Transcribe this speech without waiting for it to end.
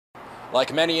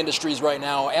Like many industries right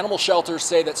now, animal shelters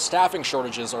say that staffing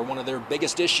shortages are one of their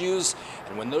biggest issues,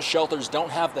 and when those shelters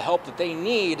don't have the help that they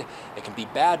need, it can be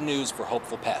bad news for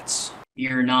hopeful pets.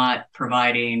 You're not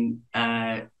providing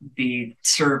the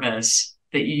service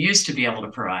that you used to be able to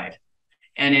provide.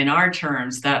 And in our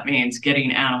terms, that means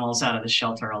getting animals out of the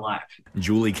shelter alive.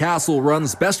 Julie Castle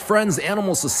runs Best Friends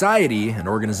Animal Society, an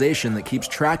organization that keeps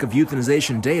track of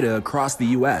euthanization data across the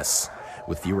U.S.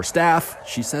 With fewer staff,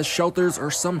 she says shelters are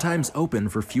sometimes open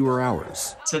for fewer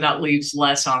hours. So that leaves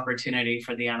less opportunity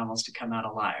for the animals to come out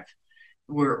alive.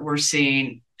 We're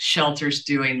seeing shelters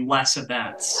doing less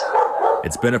events.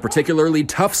 It's been a particularly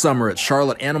tough summer at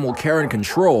Charlotte Animal Care and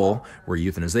Control, where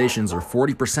euthanizations are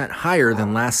 40% higher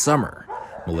than last summer.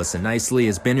 Melissa Nicely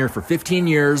has been here for 15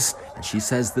 years, and she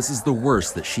says this is the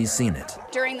worst that she's seen it.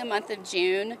 During the month of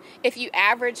June, if you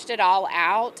averaged it all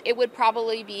out, it would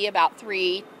probably be about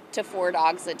 3 to 4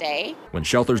 dogs a day. When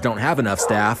shelters don't have enough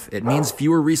staff, it means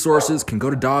fewer resources can go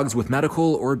to dogs with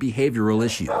medical or behavioral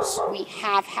issues. We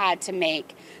have had to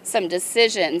make some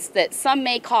decisions that some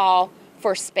may call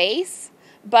for space,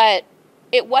 but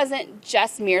it wasn't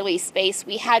just merely space.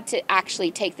 We had to actually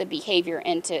take the behavior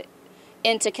into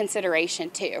consideration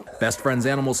too. Best Friends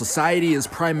Animal Society is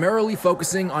primarily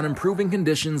focusing on improving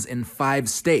conditions in 5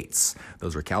 states.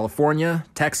 Those are California,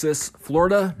 Texas,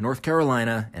 Florida, North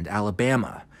Carolina, and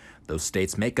Alabama. Those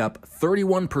states make up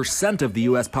 31% of the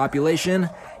U.S. population,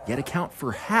 yet account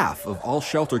for half of all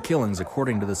shelter killings,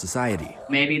 according to the society.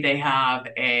 Maybe they have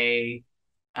a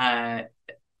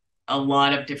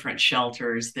lot of different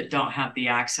shelters that don't have the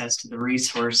access to the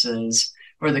resources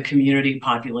or the community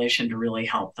population to really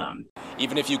help them.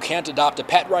 Even if you can't adopt a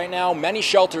pet right now, many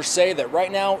shelters say that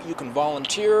right now you can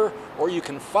volunteer or you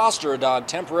can foster a dog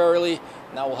temporarily,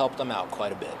 and that will help them out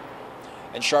quite a bit.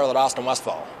 In Charlotte, Austin,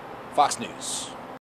 Westfall, Fox News.